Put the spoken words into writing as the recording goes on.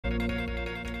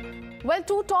Well,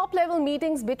 two top-level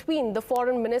meetings between the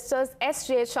foreign ministers S.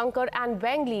 Jaishankar and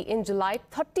Wang Yi in July,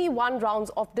 31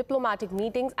 rounds of diplomatic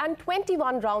meetings and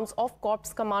 21 rounds of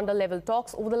corps commander-level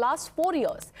talks over the last 4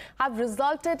 years have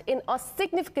resulted in a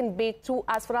significant breakthrough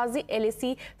as far as the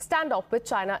LAC standoff with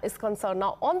China is concerned.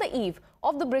 Now, on the eve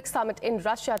of the BRICS summit in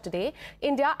Russia today,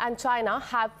 India and China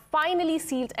have finally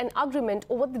sealed an agreement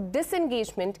over the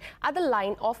disengagement at the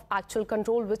line of actual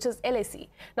control, which is LAC.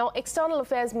 Now, External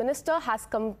Affairs Minister has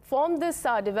confirmed this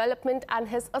development and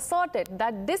has asserted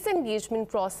that disengagement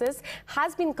process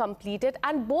has been completed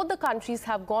and both the countries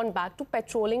have gone back to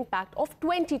patrolling Pact of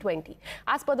 2020.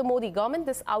 As per the Modi government,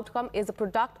 this outcome is a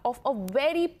product of a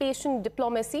very patient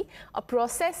diplomacy, a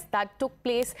process that took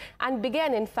place and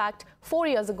began, in fact, 4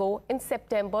 years ago in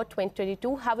September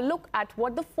 2022. Have a look at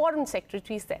what the Foreign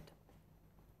Secretary said.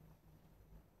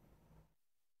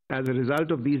 As a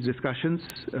result of these discussions,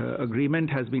 agreement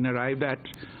has been arrived at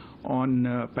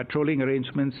on patrolling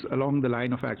arrangements along the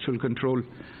line of actual control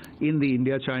in the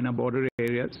India-China border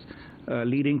areas,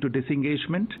 leading to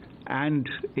disengagement and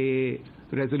a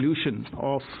resolution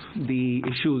of the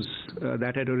issues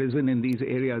that had arisen in these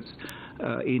areas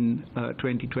in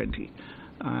 2020.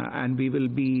 And we will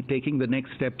be taking the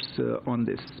next steps on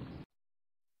this.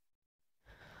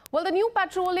 Well, the new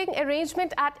patrolling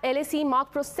arrangement at LAC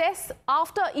marked process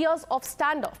after years of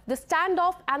standoff. The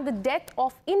standoff and the death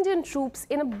of Indian troops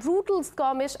in a brutal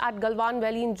skirmish at Galwan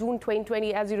Valley in June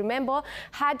 2020, as you remember,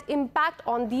 had impact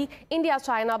on the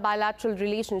India-China bilateral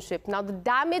relationship. Now, the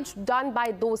damage done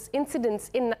by those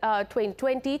incidents in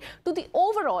 2020 to the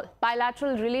overall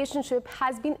bilateral relationship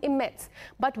has been immense.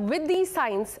 But with these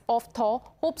signs of thaw,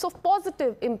 hopes of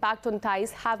positive impact on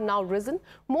ties have now risen,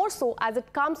 more so as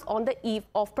it comes on the eve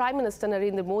of Prime Minister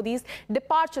Narendra Modi's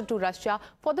departure to Russia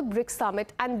for the BRICS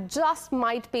summit and just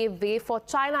might pave way for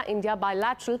China-India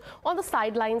bilateral on the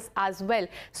sidelines as well.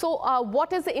 So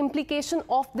what is the implication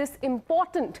of this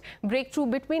important breakthrough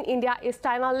between India and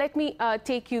China? Let me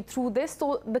take you through this.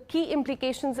 So the key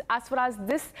implications as far as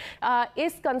this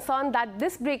is concerned, that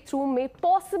this breakthrough may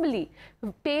possibly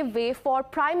pave way for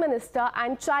Prime Minister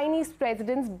and Chinese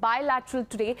President's bilateral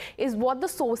today is what the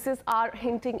sources are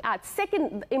hinting at.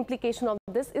 Second implication of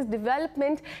this is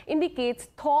development indicates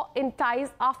thaw in ties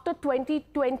after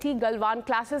 2020 Galwan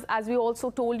clashes, as we also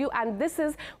told you, and this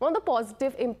is one of the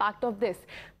positive impact of this.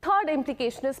 Third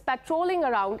implication is patrolling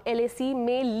around LAC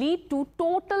may lead to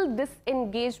total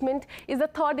disengagement is the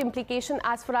third implication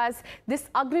as far as this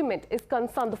agreement is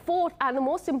concerned. The fourth and the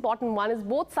most important one is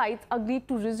both sides agreed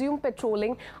to resume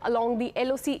patrolling along the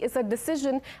LOC is a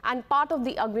decision and part of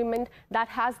the agreement that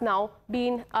has now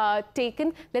been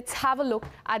taken. Let's have a look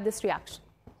at this reaction.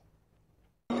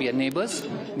 We are neighbors.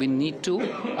 We need to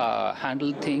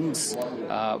handle things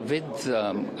with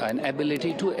an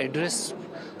ability to address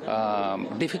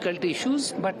difficult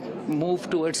issues, but move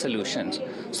towards solutions.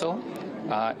 So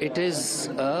it is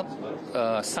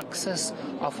a success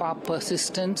of our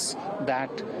persistence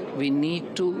that we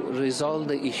need to resolve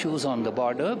the issues on the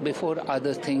border before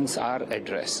other things are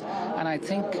addressed. And I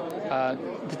think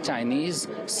the Chinese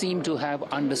seem to have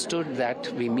understood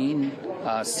that we mean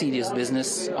serious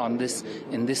business on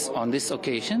this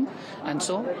occasion. And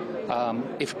so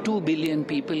if 2 billion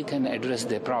people can address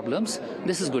their problems,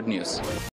 this is good news.